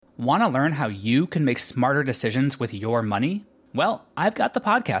Want to learn how you can make smarter decisions with your money? Well, I've got the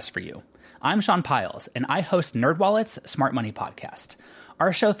podcast for you. I'm Sean Piles, and I host NerdWallet's Smart Money Podcast.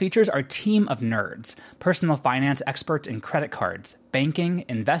 Our show features our team of nerds, personal finance experts in credit cards, banking,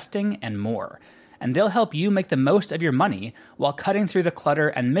 investing, and more. And they'll help you make the most of your money while cutting through the clutter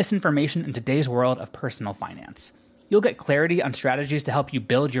and misinformation in today's world of personal finance. You'll get clarity on strategies to help you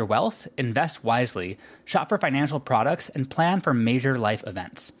build your wealth, invest wisely, shop for financial products, and plan for major life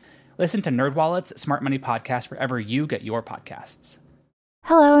events. Listen to NerdWallet's Smart Money Podcast wherever you get your podcasts.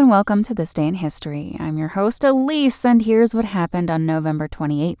 Hello and welcome to This Day in History. I'm your host, Elise, and here's what happened on November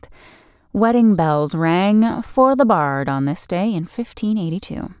 28th. Wedding bells rang for the bard on this day in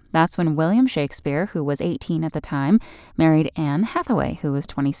 1582. That's when William Shakespeare, who was 18 at the time, married Anne Hathaway, who was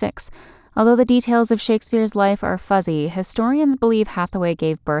 26. Although the details of Shakespeare's life are fuzzy, historians believe Hathaway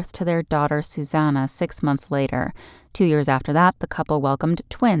gave birth to their daughter Susanna 6 months later. 2 years after that, the couple welcomed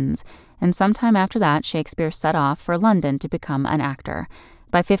twins, and sometime after that, Shakespeare set off for London to become an actor.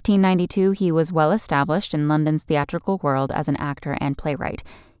 By 1592, he was well established in London's theatrical world as an actor and playwright.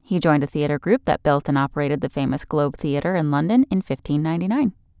 He joined a theater group that built and operated the famous Globe Theatre in London in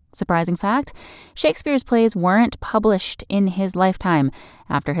 1599. Surprising fact, Shakespeare's plays weren't published in his lifetime.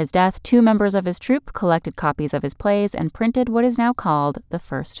 After his death, 2 members of his troupe collected copies of his plays and printed what is now called the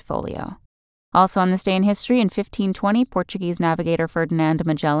First Folio. Also on this day in history, in 1520, Portuguese navigator Ferdinand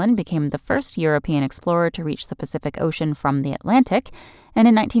Magellan became the first European explorer to reach the Pacific Ocean from the Atlantic. And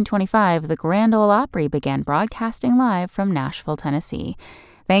in 1925, the Grand Ole Opry began broadcasting live from Nashville, Tennessee.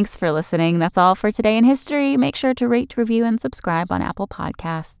 Thanks for listening. That's all for Today in History. Make sure to rate, review, and subscribe on Apple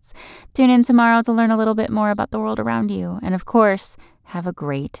Podcasts. Tune in tomorrow to learn a little bit more about the world around you. And of course, have a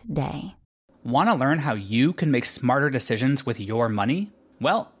great day. Want to learn how you can make smarter decisions with your money?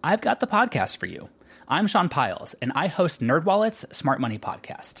 Well, I've got the podcast for you. I'm Sean Piles, and I host NerdWallet's Smart Money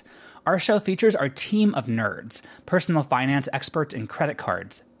Podcast. Our show features our team of nerds, personal finance experts in credit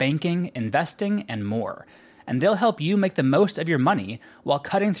cards, banking, investing, and more. And they'll help you make the most of your money while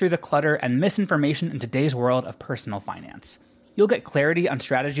cutting through the clutter and misinformation in today's world of personal finance. You'll get clarity on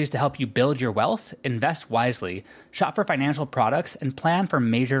strategies to help you build your wealth, invest wisely, shop for financial products, and plan for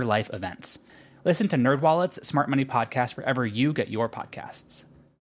major life events. Listen to NerdWallet's Smart Money Podcast wherever you get your podcasts.